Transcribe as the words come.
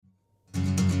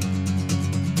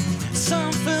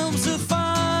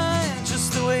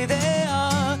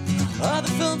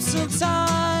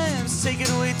sometimes take it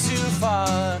way too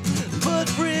far.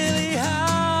 But really,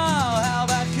 how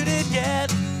bad could it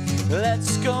get?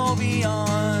 Let's go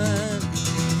beyond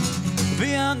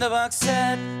the box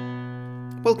set.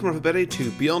 Welcome everybody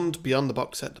to Beyond the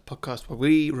Box Set, the podcast where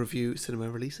we review cinema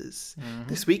releases.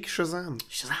 This week, Shazam.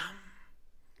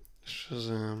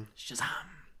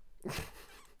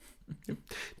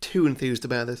 Too enthused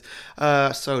about this.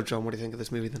 So, John, what do you think of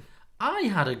this movie then? I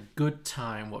had a good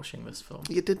time watching this film.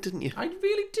 You did, didn't you? I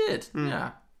really did.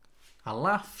 Yeah, I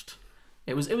laughed.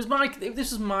 This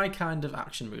was my kind of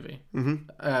action movie,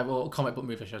 or comic book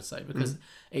movie, I should say, because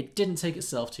it didn't take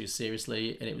itself too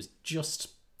seriously, and it was just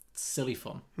silly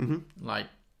fun. Like,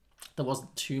 there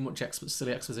wasn't too much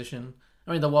silly exposition.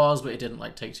 I mean, there was, but it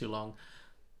didn't take too long.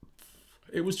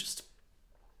 It was just,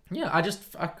 I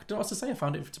don't know what to say. I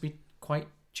found it to be quite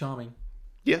charming.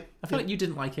 Yeah, I feel like you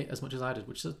didn't like it as much as I did,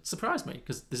 which surprised me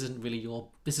because this is really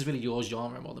your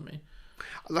genre more than me.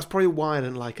 That's probably why I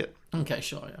didn't like it. Okay,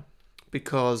 sure, yeah.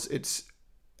 Because it's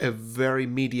a very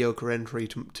mediocre entry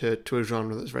to a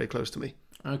genre that's very close to me.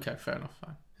 Okay, fair enough.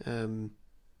 Fine.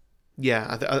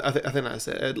 I think that's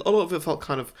it. A lot of it felt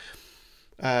kind of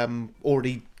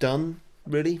already done,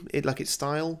 really. Its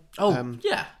style. Oh,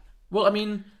 yeah. Well, I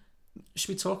mean, should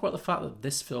we talk about the fact that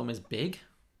this film is big?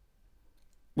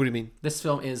 What do you mean? This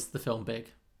film is the film Big.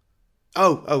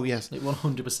 Oh, yes. It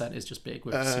 100% is just Big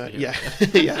with superheroes.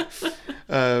 Yeah.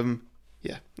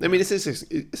 Yeah. I mean,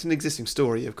 it's an existing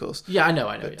story, of course. Yeah, I know.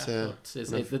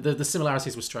 The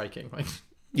similarities were striking. Right?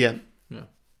 Yeah.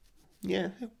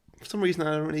 For some reason,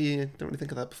 I don't really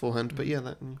think of that beforehand, but yeah.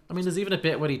 I mean, there's even a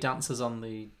bit where he dances on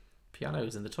the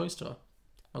pianos in the toy store.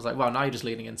 I was like, wow, now you're just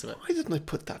leaning into it. Why didn't I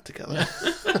put that together?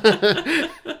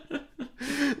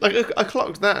 I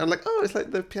clocked that and it's like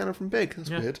the piano from Big.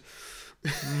 That's weird.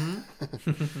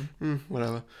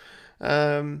 Whatever.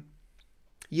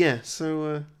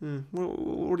 So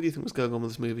what do you think was going on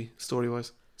with this movie,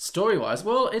 story-wise? Story-wise?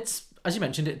 Well, it's, as you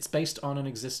mentioned, it's based on an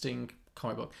existing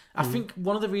comic book. I think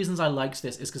one of the reasons I liked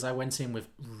this is because I went in with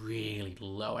really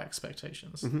low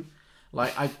expectations.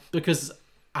 Because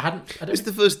it's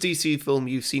the first DC film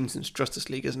you've seen since Justice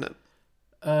League, isn't it?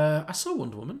 I saw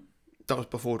Wonder Woman. That was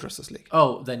before Justice League.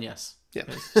 Oh, then yes. Yeah.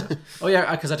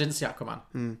 Because I didn't see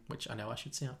Aquaman, which I know I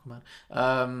should see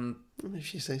Aquaman.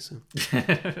 If you say so.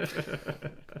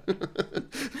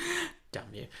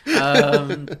 Damn you. I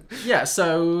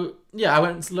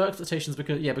went with low expectations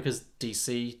because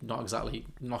DC not exactly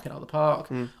knocking out of the park.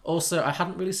 Also, I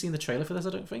hadn't really seen the trailer for this,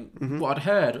 I don't think. What I'd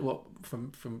heard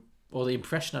from or the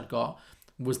impression I'd got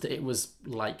was that it was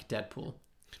like Deadpool.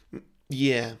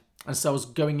 Yeah. And so I was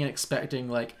going in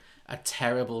expecting a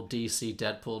terrible DC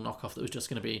Deadpool knockoff that was just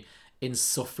going to be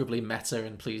insufferably meta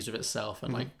and pleased with itself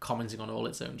and commenting on all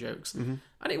its own jokes. And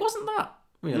it wasn't that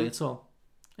really at all.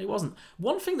 It wasn't.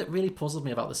 One thing that really puzzled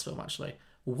me about this film, actually,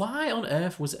 why on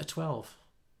earth was it a 12?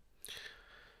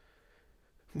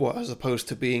 What, as opposed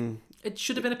to being... It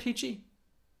should have been a PG.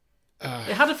 It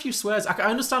had a few swears. I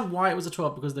understand why it was a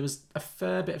 12 because there was a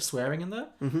fair bit of swearing in there.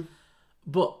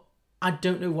 But I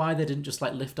don't know why they didn't just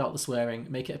lift out the swearing,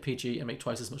 make it a PG and make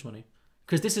twice as much money.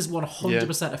 Because this is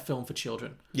 100% a film for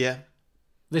children. Yeah.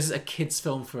 This is a kid's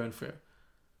film through and through.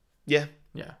 Yeah.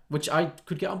 Yeah. Which I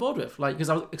could get on board with. Because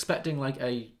I was expecting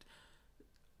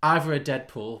either a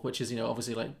Deadpool, which is,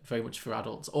 obviously very much for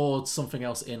adults, or something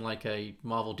else in a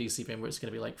Marvel DC film where it's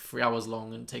going to be 3 hours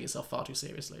long and take itself far too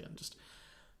seriously and just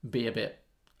be a bit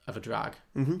of a drag.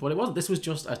 But it wasn't. This was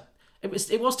just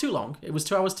it was too long. It was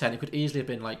 2 hours 10. It could easily have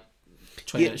been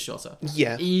 20 minutes shorter.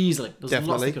 Yeah. Easily. There's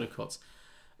definitely lots they could have cut.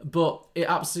 But it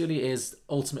absolutely is,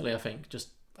 ultimately, I think, just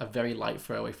a very light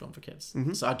throwaway film for kids.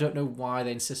 So I don't know why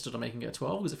they insisted on making it a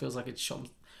 12, because it feels like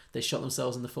they shot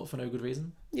themselves in the foot for no good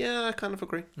reason. Yeah, I kind of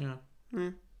agree. Yeah.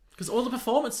 Because all the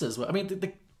performances were... I mean,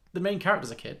 the main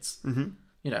characters are kids.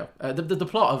 The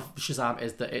plot of Shazam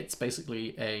is that it's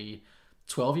basically a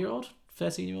 12-year-old,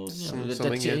 13-year-old,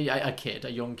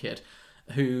 a young kid,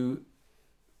 who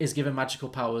is given magical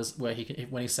powers where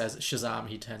when he says Shazam,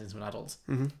 he turns into an adult.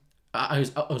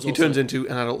 He turns into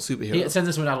an adult superhero. He turns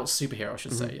into an adult superhero, I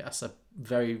should say. Yes, a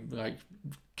very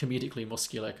comedically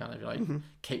muscular kind of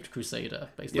caped crusader,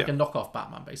 basically a knockoff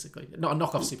Batman, basically. Not a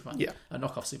knockoff Superman. Yeah, a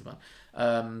knockoff Superman.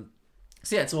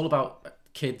 It's all about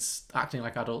kids acting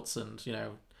like adults, and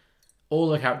all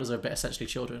the characters are a bit essentially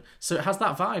children. So it has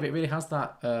that vibe. It really has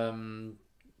that.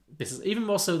 This is even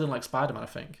more so than Spider-Man, I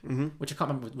think, which I can't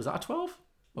remember. Was that a 12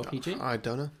 or PG? I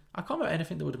don't know. I can't remember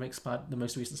anything that would make the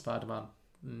most recent Spider-Man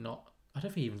not. I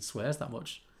don't think he even swears that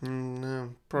much.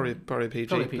 No, probably PG.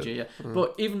 Probably PG, yeah.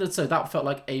 But even so, that felt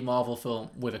like a Marvel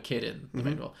film with a kid in the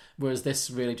main role. Whereas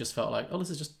this really just felt like, this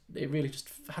is just, it really just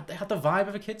had the vibe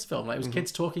of a kid's film. Like, it was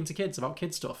kids talking to kids about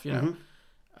kid stuff, you know.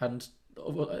 And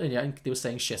yeah, they were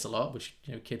saying shit a lot, which,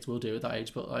 you know, kids will do at that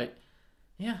age. But like,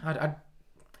 yeah,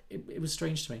 it was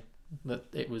strange to me that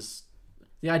it was,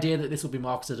 the idea that this would be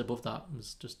marketed above that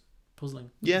was just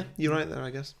puzzling. Yeah, you're right there, I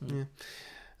guess.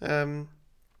 Yeah.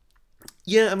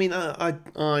 Yeah, I mean,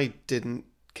 I didn't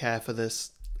care for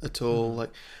this at all.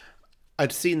 Like,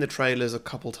 I'd seen the trailers a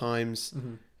couple times,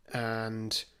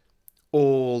 and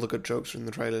all the good jokes are in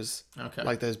the trailers. Okay.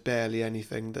 Like, there's barely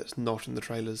anything that's not in the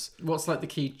trailers. What's like the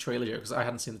key trailer joke? Because I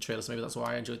hadn't seen the trailers, so maybe that's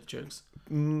why I enjoyed the jokes.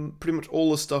 Pretty much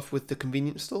all the stuff with the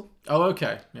convenience store. Oh,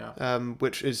 okay, yeah.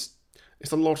 Which is,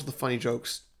 it's a lot of the funny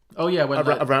jokes. Oh yeah, when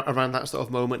around that sort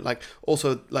of moment, like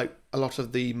also like a lot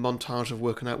of the montage of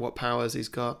working out what powers he's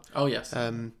got. Oh yes.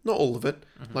 Not all of it.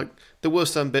 Like there were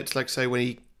some bits, like say when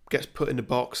he gets put in a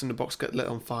box and the box gets lit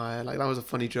on fire. Like that was a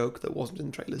funny joke that wasn't in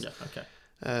the trailers. Yeah.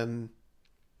 Okay.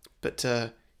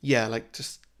 But yeah, like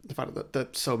just the fact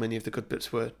that so many of the good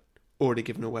bits were already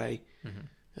given away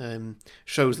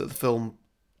shows that the film,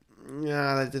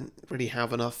 they didn't really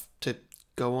have enough to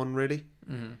go on really.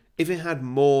 If it had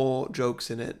more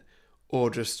jokes in it, or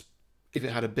just if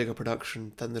it had a bigger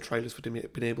production, then the trailers would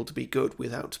have been able to be good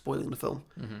without spoiling the film.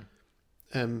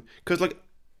 Because like,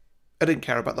 I didn't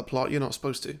care about the plot. You're not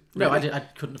supposed to. Really. No, I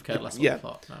couldn't have cared less about the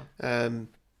plot. No.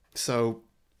 So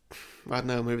I don't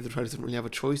know. Maybe the trailers didn't really have a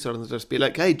choice other than just be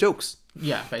like, "Hey, jokes."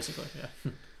 Yeah, basically.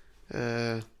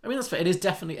 Yeah. I mean, that's fair. It is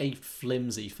definitely a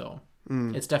flimsy film.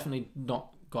 It's definitely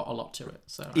not got a lot to it.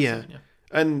 So yeah,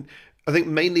 and I think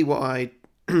mainly what I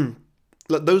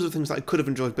like, those are things that I could have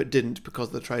enjoyed but didn't because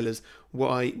of the trailers.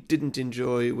 What I didn't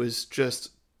enjoy was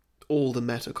just all the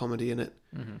meta comedy in it.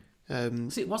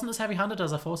 See, it wasn't as heavy-handed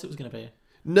as I thought it was going to be.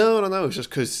 No, it's just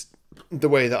because the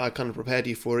way that I kind of prepared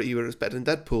you for it, you were expecting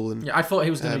Deadpool, and yeah, I thought he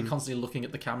was going to be constantly looking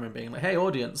at the camera and being like, "Hey,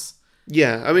 audience."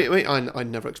 Yeah, I mean, I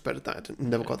never expected that. I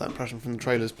never got that impression from the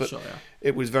trailers, but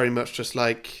it was very much just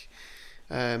like,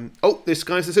 this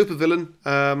guy's a supervillain.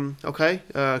 Okay,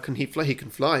 can he fly? He can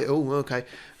fly. Oh, okay,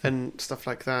 and stuff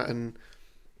like that. And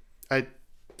I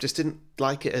just didn't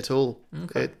like it at all.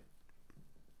 Okay.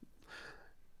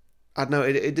 I don't know.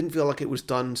 It didn't feel like it was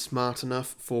done smart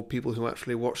enough for people who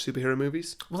actually watch superhero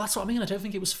movies. Well, that's what I mean. I don't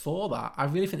think it was for that. I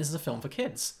really think this is a film for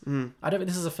kids. I don't think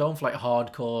this is a film for like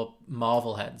hardcore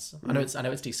Marvel heads. I know it's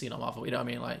DC, not Marvel. You know what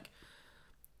I mean? Like,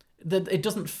 it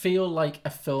doesn't feel like a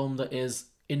film that is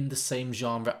in the same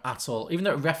genre at all. Even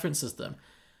though it references them,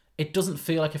 it doesn't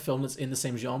feel like a film that's in the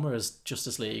same genre as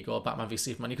Justice League or Batman v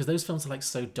Superman, because those films are like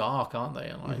so dark, aren't they?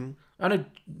 And like, I know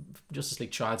Justice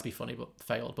League tried to be funny but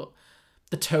failed, but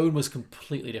the tone was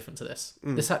completely different to this.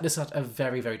 This had a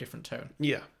very, very different tone.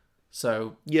 Yeah.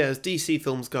 So yeah, as DC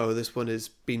films go, this one has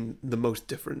been the most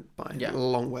different by a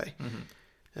long way.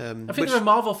 I think there are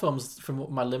Marvel films,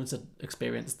 from my limited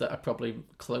experience, that are probably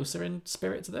closer in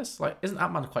spirit to this. Like, isn't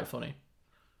Ant-Man quite funny?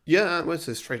 Yeah, well, it's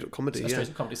a straight up comedy. It's a straight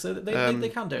up comedy, so they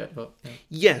can do it. But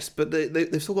yes, but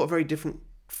they've still got a very different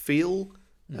feel.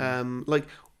 Like,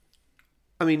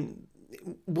 I mean,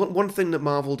 one thing that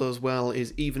Marvel does well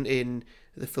is even in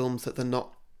the films that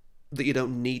you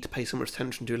don't need to pay so much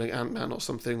attention to, like Ant-Man or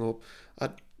something, or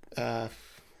trying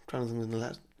to think of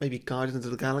that, maybe Guardians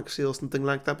of the Galaxy or something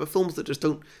like that. But films that just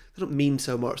don't mean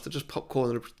so much. They're just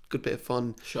popcorn and a good bit of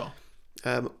fun. Sure.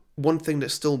 One thing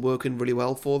that's still working really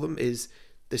well for them is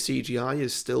the CGI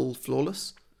is still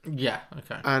flawless. Yeah.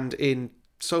 Okay. And in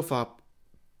so far,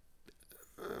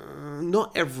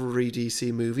 not every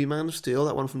DC movie, Man of Steel,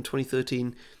 that one from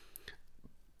 2013.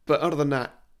 But other than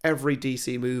that, every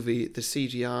DC movie, the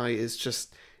CGI is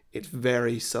just, it's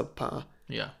very subpar.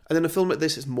 Yeah. And then a film like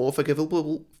this is more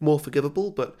forgivable,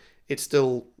 but it's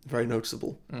still very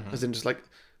noticeable. As in just like,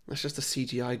 that's just a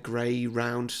CGI grey,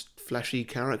 round, fleshy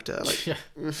character. Like,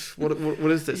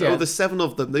 what is this? Oh, there's 7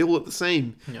 of them. They all look the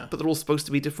same, but they're all supposed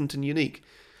to be different and unique.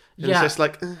 And it's just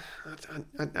like,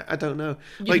 I don't know.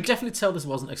 You could definitely tell this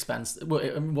wasn't expensive. Well,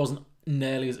 it wasn't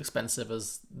nearly as expensive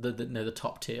as the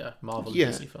top tier Marvel and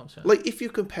DC films. Yeah. Like, if you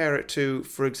compare it to,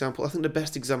 for example, I think the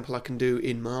best example I can do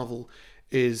in Marvel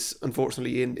is,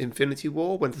 unfortunately, in Infinity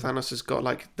War, when Thanos has got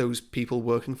like those people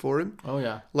working for him. Oh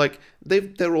yeah. Like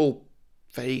they're all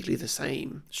vaguely the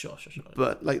same. Sure.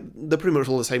 But like they're pretty much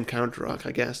all the same character arc,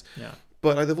 I guess. Yeah.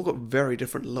 But like, they've all got very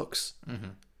different looks.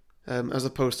 As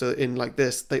opposed to in like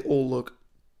this, they all look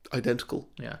identical.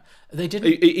 Yeah. They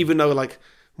didn't. Even though like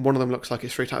one of them looks like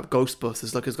it's straight out of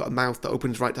Ghostbusters, like it's got a mouth that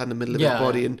opens right down the middle of his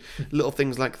body and little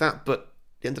things like that. But at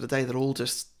the end of the day, they're all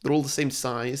the same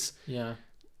size. Yeah.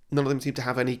 none of them seem to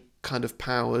have any kind of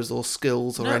powers or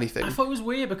skills or anything. I thought it was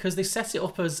weird because they set it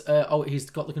up as, he's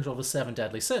got the control of the 7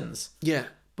 deadly sins. Yeah.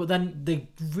 But then they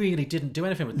really didn't do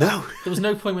anything with that. No. There was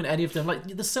no point when any of them, like,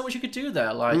 there's so much you could do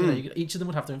there. Like, you know, each of them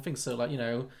would have their own things. So, like, you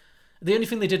know, the only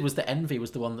thing they did was the envy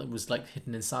was the one that was, like,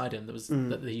 hidden inside him. That was,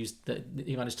 that they used, that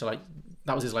he managed to, like,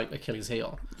 that was his, like, Achilles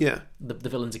heel. Yeah. The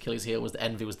villain's Achilles heel was the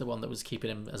envy was the one that was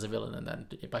keeping him as a villain. And then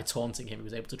by taunting him, he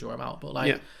was able to draw him out. But,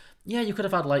 like, yeah, you could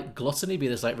have had, like, gluttony be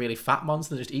this, like, really fat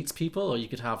monster that just eats people, or you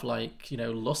could have, like, you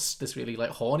know, lust, this really,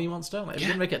 like, horny monster. Like, if you're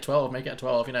going to make it 12, make it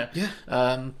 12, you know.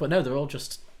 Yeah. But no, they're all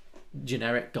just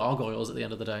generic gargoyles at the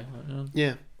end of the day.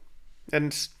 Yeah.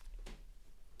 And,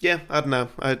 yeah, I don't know.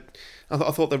 I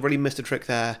thought they really missed a trick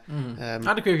there.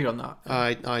 I'd agree with you on that.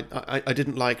 I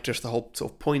didn't like just the whole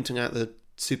sort of pointing out the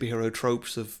superhero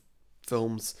tropes of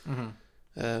films,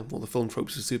 or the film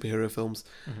tropes of superhero films,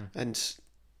 and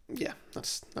yeah,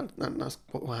 that's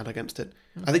what I had against it.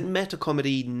 I think meta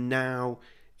comedy now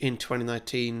in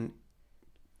 2019,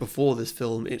 before this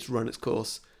film, it's run its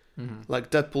course.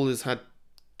 Like Deadpool has had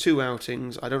 2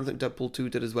 outings. I don't think Deadpool 2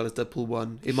 did as well as Deadpool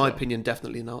 1. In my opinion,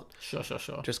 definitely not. Sure.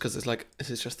 Just because it's like, this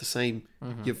is just the same.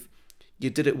 You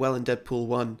did it well in Deadpool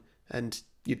 1, and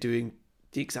you're doing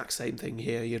the exact same thing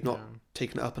here. You're not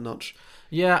taking it up a notch.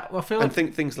 Yeah, well, I feel like...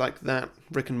 And things like that,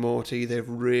 Rick and Morty, they've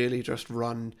really just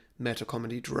run meta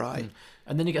comedy dry.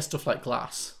 And then you get stuff like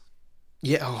Glass.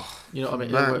 Yeah, oh, you know what I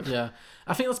mean? man. Yeah,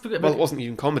 I think that's because well, it wasn't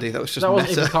even comedy. That was just that meta.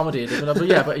 wasn't even comedy.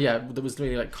 But yeah, there was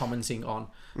really like commenting on.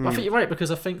 But I think you're right because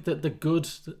I think that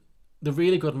the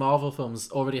really good Marvel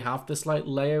films already have this like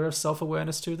layer of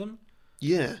self-awareness to them.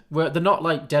 Yeah, where they're not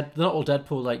like they're not all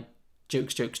Deadpool like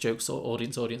jokes or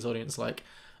audience like,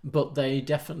 but they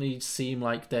definitely seem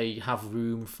like they have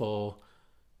room for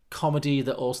comedy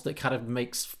that kind of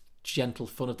makes gentle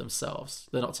fun of themselves.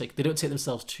 They don't take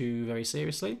themselves too very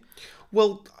seriously.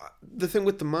 Well, the thing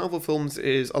with the Marvel films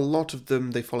is a lot of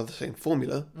them, they follow the same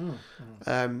formula.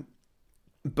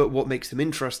 But what makes them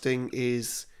interesting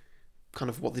is kind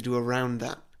of what they do around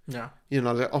that. Yeah. You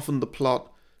know, often the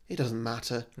plot, it doesn't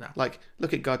matter. No. Like,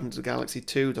 look at Guardians of the Galaxy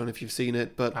 2, don't know if you've seen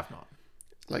it, but I've not.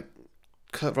 Like,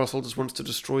 Kurt Russell just wants to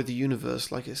destroy the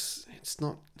universe. Like, it's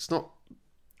not at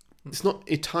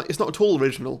all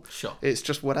original. Sure. It's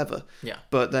just whatever. Yeah.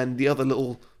 But then the other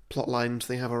little plot lines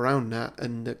they have around that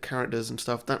and the characters and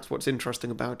stuff, that's what's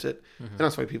interesting about it. And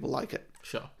that's why people like it.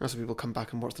 Sure. That's why people come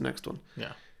back and watch the next one.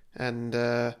 Yeah. And,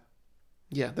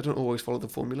 yeah, they don't always follow the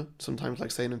formula. Sometimes,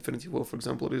 like, say in Infinity War, for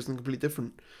example, it is something completely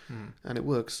different. And it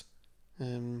works.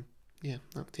 Yeah,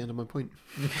 that's the end of my point.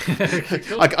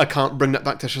 Cool. I can't bring that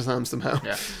back to Shazam somehow.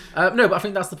 Yeah. No, but I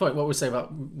think that's the point. What we say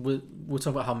about we're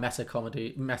talking about how meta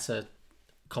comic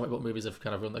book movies have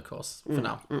kind of run their course for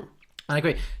now. And I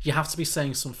agree. You have to be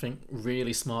saying something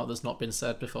really smart that's not been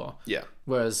said before. Yeah.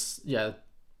 Whereas, yeah,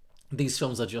 these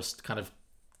films are just kind of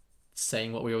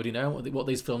saying what we already know. What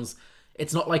these films,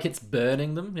 it's not like it's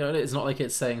burning them. You know, it's not like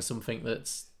it's saying something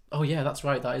that's, oh yeah, that's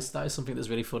right. That is something that's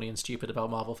really funny and stupid about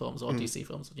Marvel films or DC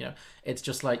films. You know, it's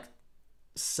just like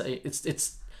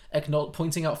it's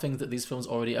pointing out things that these films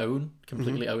already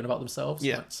completely own about themselves.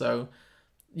 Yeah. So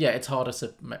yeah, it's harder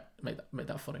to make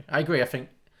that funny. I agree. I think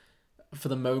for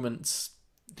the moment,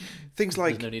 things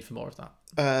like there's no need for more of that.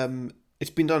 It's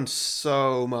been done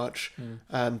so much,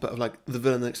 but of like the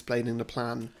villain explaining the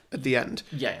plan at the end.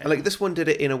 Yeah. And like this one did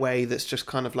it in a way that's just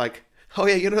kind of like, oh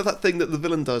yeah, you know that thing that the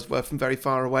villain does where from very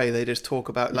far away they just talk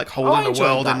about like holding the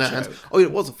world in their hands. Oh,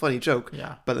 it was a funny joke.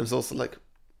 Yeah. But there's also like,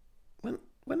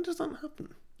 when does that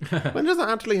happen? When does that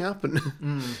actually happen?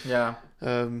 Yeah.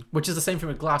 Which is the same thing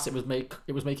with Glass. It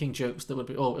was making jokes that would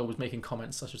be, or it was making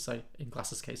comments, I should say, in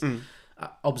Glass's case,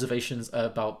 observations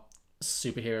about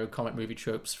superhero comic movie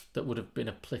tropes that would have been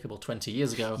applicable 20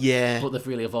 years ago. Yeah. But they've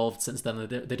really evolved since then.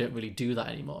 They don't really do that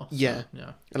anymore. Yeah. So,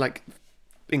 yeah. And like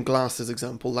in Glass's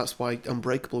example, that's why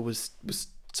Unbreakable was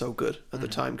so good at the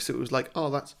time, because it was like, oh,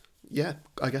 that's, yeah,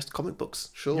 I guess comic books,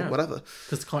 sure, whatever.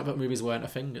 Because the comic book movies weren't a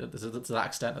thing to that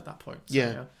extent at that point. So,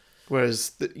 yeah.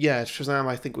 Whereas, Shazam,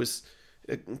 I think, was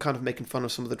kind of making fun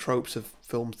of some of the tropes of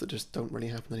films that just don't really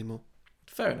happen anymore.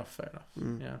 Fair enough.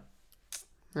 Yeah.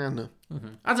 I don't know.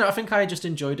 I don't know. I think I just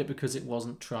enjoyed it because it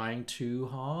wasn't trying too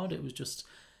hard. It was just,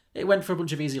 it went for a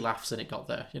bunch of easy laughs and it got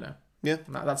there, you know. Yeah.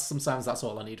 And sometimes that's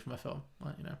all I need from a film,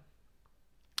 like, you know.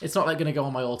 It's not like going to go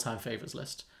on my all-time favourites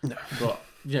list. No. But,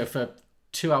 you know, for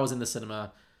 2 hours in the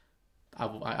cinema,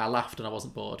 I laughed and I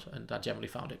wasn't bored, and I generally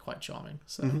found it quite charming.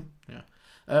 So,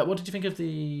 yeah. What did you think of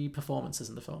the performances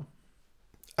in the film?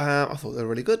 I thought they were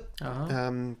really good.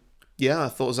 Uh-huh. Yeah, I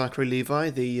thought Zachary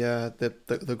Levi,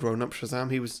 the grown-up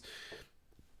Shazam, he was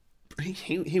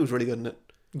really good in it.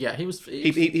 Yeah, he was.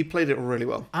 He played it really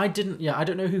well. I don't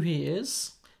know who he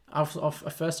is. At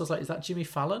first, I was like, "Is that Jimmy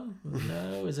Fallon?"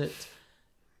 No, is it?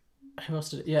 Who else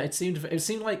did it? Yeah, it seemed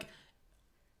like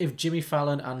if Jimmy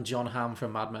Fallon and John Hamm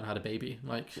from Mad Men had a baby.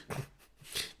 Like,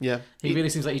 yeah, he really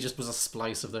seems like he just was a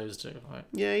splice of those two. Like,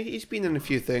 yeah, he's been in a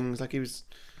few things. Like he's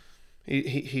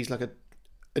like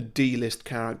a D-list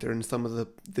character in some of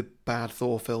the bad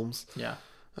Thor films. Yeah.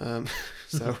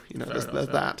 So there's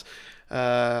that.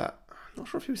 I'm not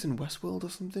sure if he was in Westworld or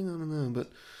something. I don't know, but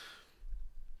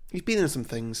he's been in some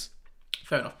things.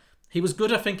 Fair enough. He was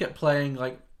good, I think, at playing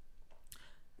like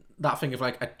that thing of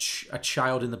like a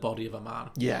child in the body of a man.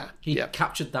 Yeah, he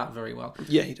captured that very well.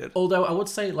 Yeah, he did. Although I would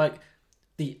say like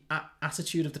the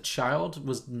attitude of the child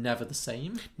was never the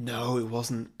same. No, it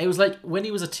wasn't. It was like when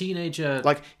he was a teenager.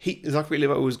 Like Zachary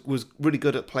Levi was really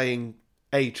good at playing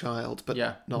a child, but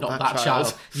not that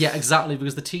child. Yeah, exactly.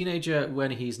 Because the teenager,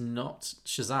 when he's not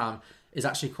Shazam, is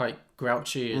actually quite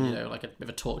grouchy and like a bit of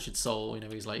a tortured soul.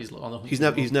 He's on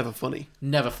the he's never funny.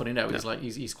 Never funny. No,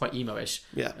 he's quite emo-ish.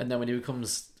 Yeah. And then when he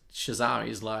becomes Shazam,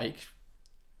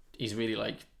 he's really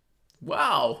like,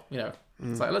 wow.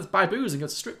 It's like, let's buy booze and go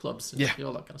to strip clubs. And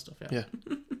all that kind of stuff. Yeah.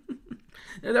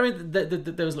 I mean,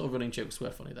 those little running jokes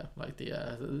were funny though. Like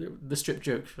the strip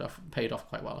joke paid off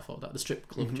quite well. I thought that the strip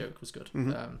club joke was good.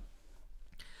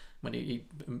 When he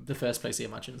the first place he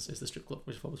imagines is the strip club,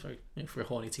 which I thought was very for a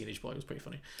horny teenage boy, it was pretty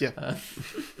funny. Yeah.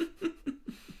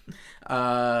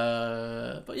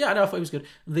 But yeah, I thought he was good.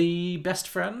 The best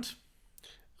friend,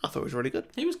 I thought it was really good.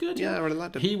 He was good. Yeah, I really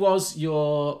liked him. He was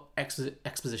your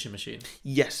exposition machine.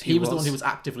 Yes, he was the one who was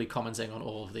actively commenting on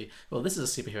all of the. Well, this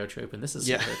is a superhero trope, and this is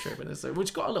a superhero trope, and this,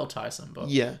 which got a little tiresome. But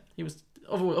he was.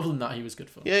 Other than that, he was good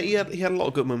for. Yeah, he had a lot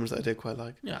of good moments that I did quite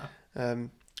like. Yeah.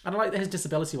 And I like that his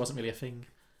disability wasn't really a thing.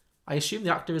 I assume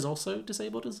the actor is also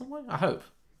disabled in some way. I hope.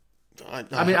 I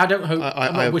mean, I don't hope.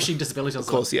 I'm not wishing disability on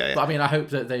someone. Of course, yeah. But I mean, I hope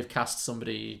that they've cast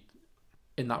somebody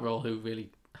in that role who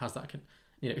really has that.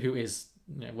 Who is.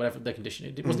 Whatever their condition,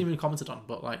 it wasn't even commented on,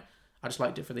 but like I just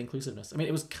liked it for the inclusiveness. I mean,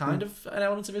 it was kind of an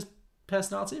element of his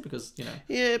personality because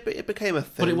yeah, but it became a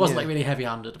thing. But it wasn't like really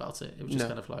heavy-handed about it. It was just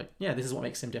kind of like, this is what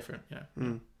makes him different. Yeah,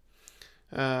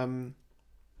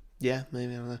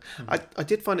 maybe I don't know. I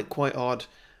did find it quite odd.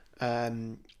 I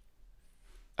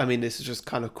mean, this is just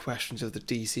kind of questions of the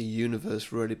DC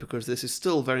universe, really, because this is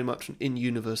still very much an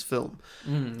in-universe film.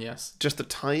 Yes. Just the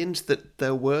tie-ins that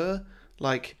there were,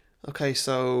 like, okay,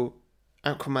 so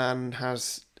Aquaman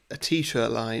has a t-shirt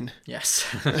line. Yes.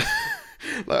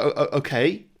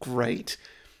 Okay, great.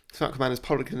 So Aquaman is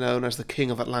publicly known as the King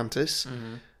of Atlantis.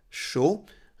 Sure.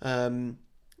 Batman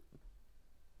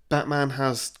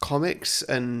has comics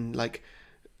and like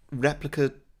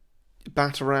replica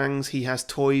batarangs. He has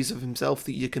toys of himself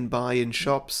that you can buy in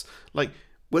shops. Like,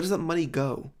 where does that money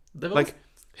go? Like,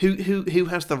 who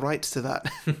has the rights to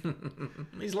that?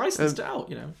 He's licensed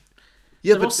out,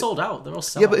 Yeah, they're all sold out. They're all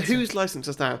sold out. Yeah, but whose license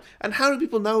is that? And how do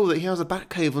people know that he has a bat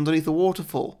cave underneath a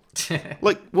waterfall?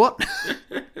 Like, what?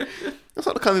 That's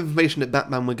not the kind of information that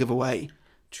Batman would give away.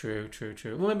 True.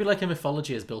 Well, maybe like a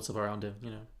mythology is built up around him,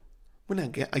 Well,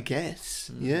 I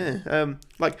guess. Yeah.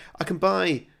 Like, I can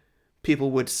buy...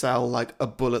 People would sell, like, a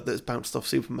bullet that's bounced off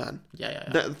Superman. Yeah.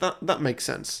 That makes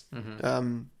sense. But,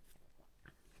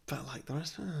 like, the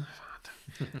rest...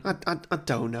 I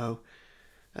don't know.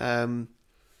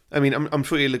 I mean, I'm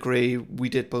sure you'll agree. We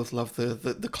did both love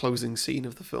the closing scene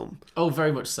of the film. Oh,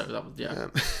 very much so. That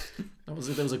was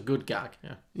that was a good gag.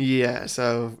 Yeah. Yeah.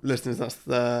 So, listeners, that's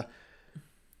the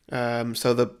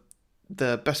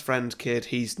the best friend kid.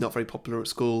 He's not very popular at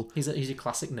school. He's a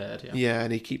classic nerd. Yeah. Yeah,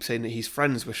 and he keeps saying that he's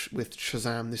friends with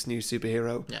Shazam, this new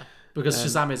superhero. Yeah, because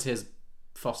Shazam is his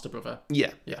foster brother.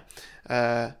 Yeah. Yeah.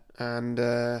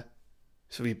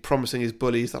 So he's promising his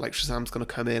bullies that like Shazam's going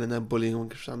to come in and then bullying when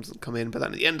Shazam doesn't come in. But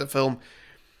then at the end of the film,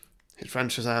 his friend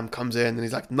Shazam comes in and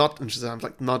he's like, and Shazam's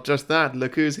like, not just that,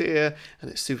 look who's here.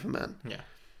 And it's Superman. Yeah.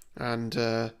 And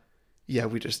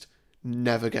we just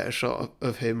never get a shot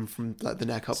of him from like the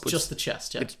neck upwards. It's just the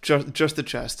chest, yeah. It's just the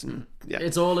chest. And yeah.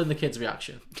 It's all in the kid's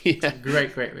reaction. Yeah. It's a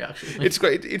great reaction. It's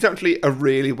great. It's actually a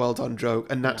really well done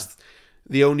joke. And that's... Yeah.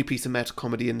 The only piece of meta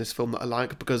comedy in this film that I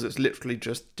like because it's literally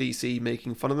just DC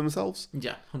making fun of themselves.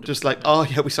 Yeah, 100%. Just like, oh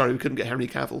yeah, we couldn't get Henry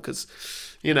Cavill because,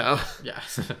 Yeah.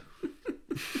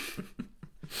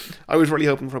 I was really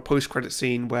hoping for a post-credit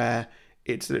scene where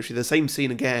it's literally the same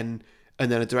scene again,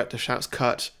 and then a director shouts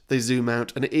 "cut." They zoom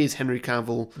out, and it is Henry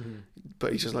Cavill,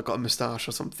 but he's just like got a moustache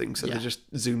or something, so they just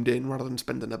zoomed in rather than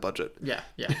spending their budget. Yeah,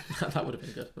 that would have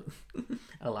been good. But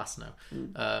alas, no.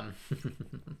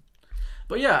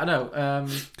 But yeah, I know.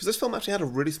 Because this film actually had a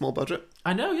really small budget.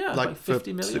 I know, yeah, like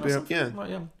 50 million or something. Yeah. Like,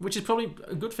 yeah, which is probably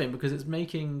a good thing because it's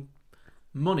making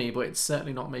money, but it's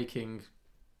certainly not making.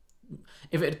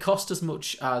 If it had cost as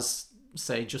much as,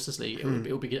 say, Justice League, it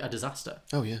would be a disaster.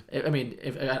 Oh yeah. I mean,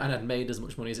 if and had made as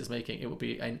much money as it's making, it would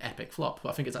be an epic flop.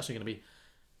 But I think it's actually going to be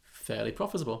fairly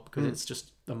profitable because it's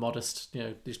just a modest,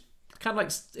 kind of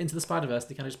like Into the Spider-Verse.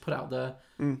 They kind of just put it out there.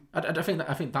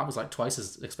 I think that was like twice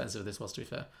as expensive as this was, to be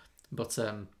fair. But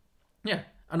yeah,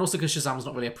 and also because Shazam's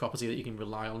not really a property that you can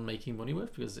rely on making money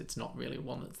with because it's not really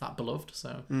one that's that beloved.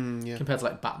 So compared to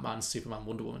like Batman, Superman,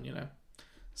 Wonder Woman,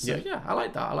 So yeah, I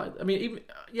like that. I mean,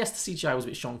 yes, the CGI was a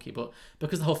bit shonky, but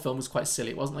because the whole film was quite silly,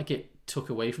 it wasn't like it took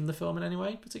away from the film in any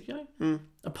way, particularly.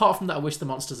 Apart from that, I wish the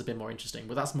monsters had been more interesting,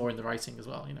 but that's more in the writing as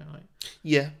well, like.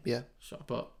 Yeah. Sure,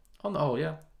 but on the whole,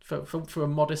 yeah, for a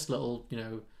modest little,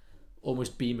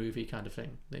 almost B movie kind of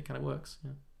thing, it kind of works.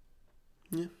 Yeah.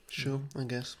 Yeah, sure, I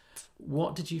guess.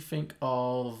 What did you think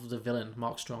of the villain,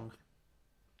 Mark Strong?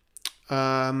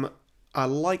 I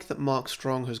like that Mark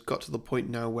Strong has got to the point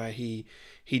now where he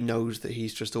knows that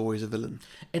he's just always a villain.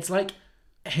 It's like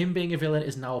him being a villain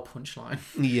is now a punchline.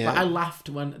 Yeah. Like, I laughed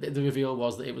when the reveal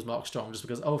was that it was Mark Strong, just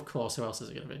because, of course, who else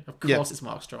is it going to be? Of course it's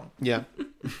Mark Strong. Yeah.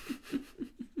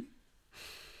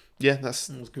 Yeah,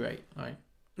 it was great. Right.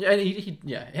 Yeah,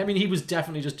 and he was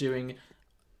definitely just doing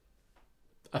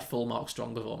a full Mark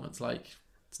Strong performance. Like,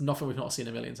 it's nothing we've not seen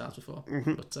a million times before.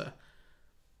 But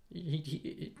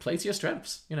he plays to your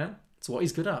strengths, It's what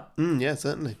he's good at. Yeah,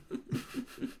 certainly.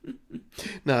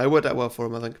 No, it worked out well for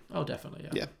him, I think. Oh, definitely,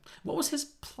 yeah. Yeah. What was his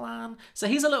plan? So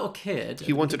he's a little kid.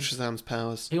 He wanted Shazam's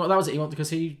powers. That was it. He wanted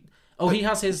because he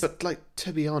has his. But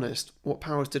to be honest, what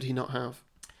powers did he not have?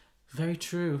 Very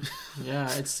true. Yeah,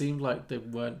 it seemed like they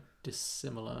weren't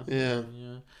dissimilar. Yeah.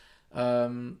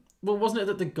 Well, wasn't it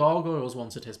that the gargoyles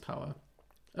wanted his power?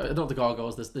 Not the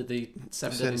gargoyles. The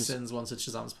seven deadly sins wanted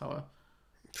Shazam's power.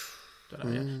 Don't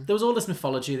know. Yeah. There was all this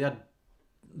mythology. They had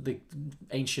the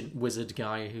ancient wizard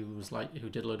guy who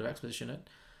did a load of exposition.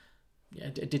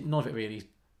 None of it really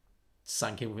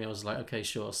sank in with me. I was like, okay,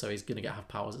 sure. So he's gonna have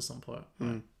powers at some point.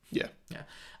 Right? Yeah.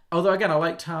 Although again, I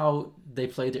liked how they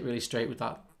played it really straight with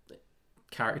that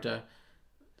character,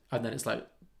 and then it's like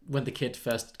when the kid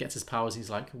first gets his powers, he's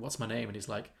like, "What's my name?" And he's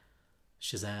like,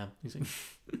 "Shazam."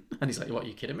 And he's like, "What? Are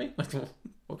you kidding me? Like,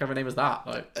 what kind of a name is that?"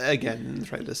 Like again in the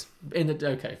trailers.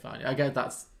 Okay, fine. I guess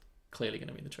that's clearly going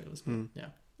to be in the trailers. Yeah,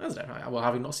 that's definitely. Well,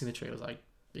 having not seen the trailers, I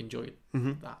enjoyed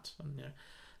that.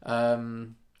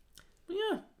 And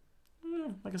yeah,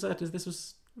 like I said, this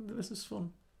was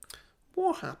fun.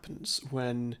 What happens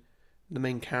when the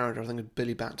main character, I think it's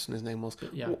Billy Batson, his name was.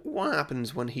 Yeah. What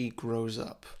happens when he grows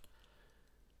up?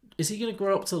 Is he going to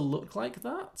grow up to look like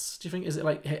that? Do you think, is it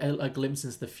like a glimpse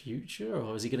into the future,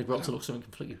 or is he going to grow up to look something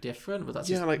completely different? But that's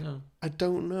I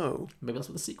don't know. Maybe that's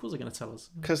what the sequels are going to tell us.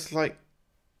 Because no,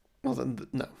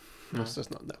 that's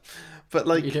just not no. But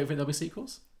you don't think there'll be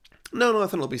sequels? No, I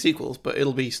think there'll be sequels, but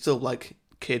it'll be still like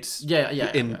kids.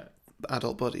 In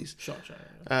adult bodies. Sure.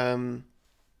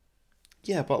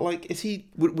 Yeah, but is he?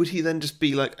 Would he then just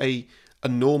be like a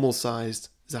normal sized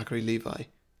Zachary Levi?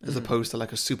 As opposed to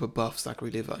like a super buff Zachary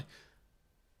Levi.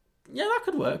 Yeah, that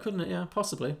could work, couldn't it? Yeah,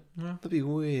 possibly. Yeah. That'd be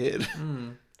weird.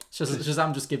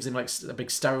 Shazam just gives him like a big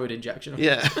steroid injection.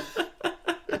 Yeah.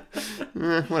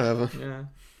 Whatever. Yeah,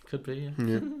 could be.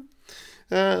 Yeah.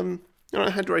 All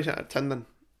right, I'd rate it out of 10 then.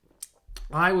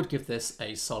 I would give this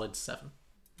a solid 7.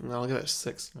 I'll give it a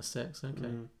 6. A 6, okay.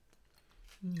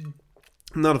 I'm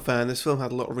not a fan. This film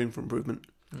had a lot of room for improvement.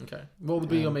 Okay. What would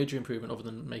be your major improvement other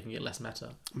than making it less meta?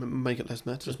 Make it less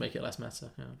meta. Just make it less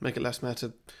meta, yeah. Make it less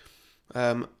meta.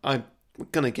 I'm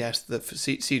going to guess that for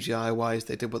CGI-wise,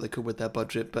 they did what they could with their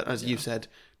budget, but as you said,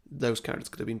 those characters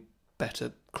could have been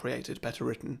better created, better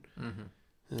written.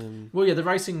 Well, yeah, the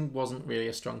writing wasn't really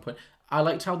a strong point. I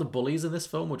liked how the bullies in this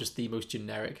film were just the most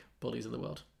generic bullies in the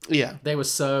world. Yeah. They were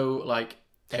so, like,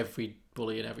 every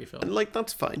bully in every film. And,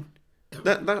 that's fine.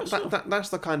 That's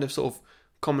the kind of sort of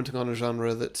commenting on a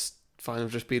genre that's fine,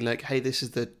 of just being like, hey, this is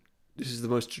the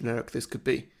most generic this could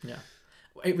be. Yeah.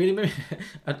 It really made me,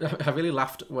 I really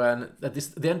laughed when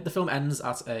the film ends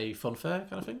at a fun fair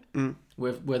kind of thing,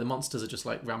 where the monsters are just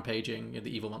like rampaging,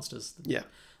 the evil monsters. Yeah.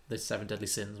 The 7 deadly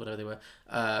sins, whatever they were,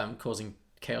 causing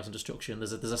chaos and destruction.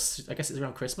 There's a I guess it's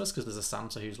around Christmas because there's a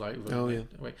Santa who's like running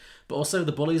away. But also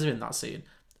the bullies are in that scene.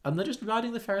 And they're just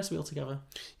riding the Ferris wheel together.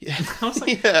 Yeah. I was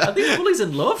like, are these bullies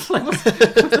in love? Like,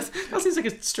 that seems like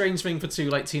a strange thing for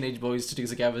two teenage boys to do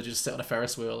together, just sit on a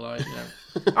Ferris wheel,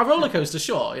 a roller coaster,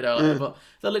 sure, but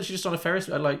they're literally just on a Ferris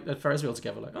wheel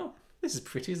together, like, oh, this is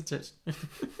pretty, isn't it?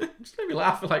 Just made me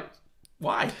laugh,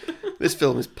 Why? This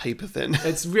film is paper thin.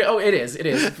 It's real. Oh, it is. It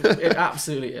is. It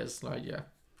absolutely is. Like, yeah.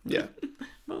 Yeah.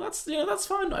 Well, that's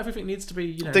fine. Not everything needs to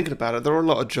be, Thinking about it, there are a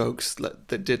lot of jokes that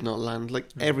did not land. Like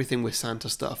everything with Santa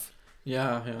stuff.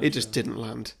 Yeah. It just didn't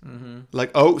land. Mm-hmm.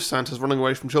 Like, oh, Santa's running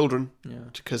away from children. Yeah.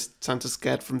 Because Santa's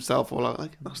scared for himself. Or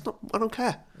like, that's not. I don't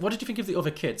care. What did you think of the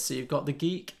other kids? So you've got the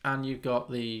geek and you've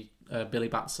got the Billy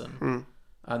Batson,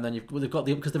 and then they've got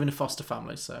because they're in a foster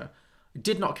family. So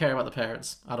did not care about the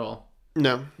parents at all.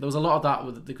 No. There was a lot of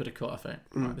that they could have cut, I think.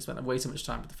 Right? They spent way too much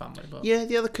time with the family. But yeah,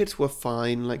 the other kids were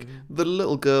fine. Like, the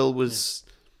little girl was,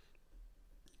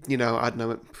 I don't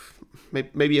know,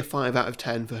 maybe a 5 out of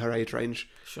 10 for her age range.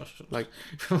 Sure. Like,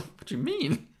 what do you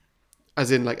mean?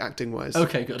 As in, like, acting-wise.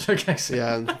 Okay, good. Okay, so.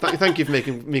 Yeah, thank you for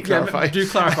making me clarify. Yeah, do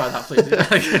clarify that, please.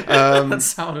 That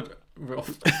sounded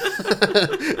rough.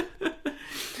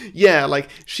 Yeah, like,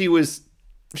 she wasn't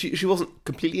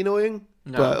completely annoying.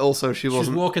 No. But also she wasn't... She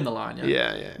was walking the line, yeah.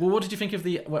 Yeah. Well, what did you think of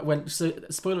so,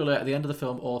 spoiler alert, at the end of the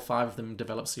film, all 5 of them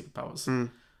developed superpowers.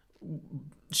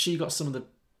 She got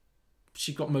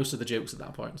most of the jokes at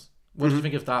that point. What did you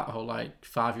think of that whole, like,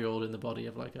 5-year-old in the body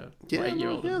of, like, a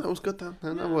 8-year-old? Yeah, that was good,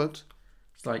 that worked.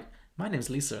 It's like, my name's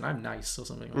Lisa and I'm nice, or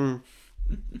something.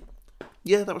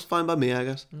 Yeah, that was fine by me, I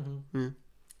guess. Mm-hmm.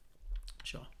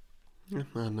 Sure. Yeah,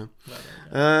 I don't know.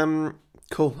 Well,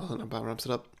 cool. I think that about wraps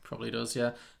it up. Probably does,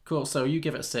 yeah. Cool, so you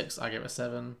give it a 6, I give it a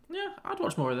 7. Yeah, I'd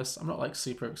watch more of this. I'm not, like,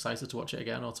 super excited to watch it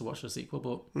again or to watch the sequel,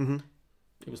 but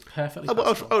it was perfectly I'll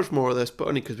watch more of this, but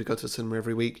only because we go to the cinema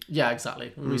every week. Yeah,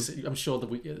 exactly. I'm sure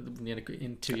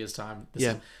in 2 years' time,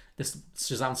 this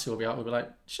Shazam 2 will be out. We'll be like,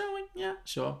 shall we? Yeah,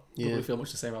 sure. Yeah. But we feel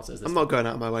much the same about it as this. I'm not going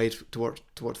out of my way to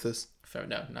watch this. Fair,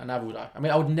 no, never would I. I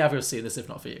mean, I would never have seen this if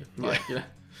not for you. Like,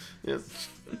 Yeah.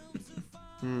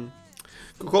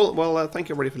 Cool. Well, thank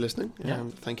you everybody for listening,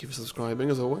 and thank you for subscribing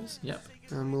as always. Yep.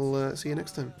 And we'll see you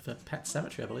next time. For Pet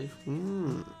Cemetery, I believe.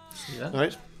 See you then. All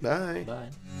right. Bye. Bye.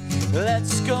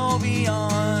 Let's go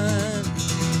beyond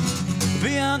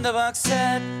the box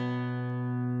set.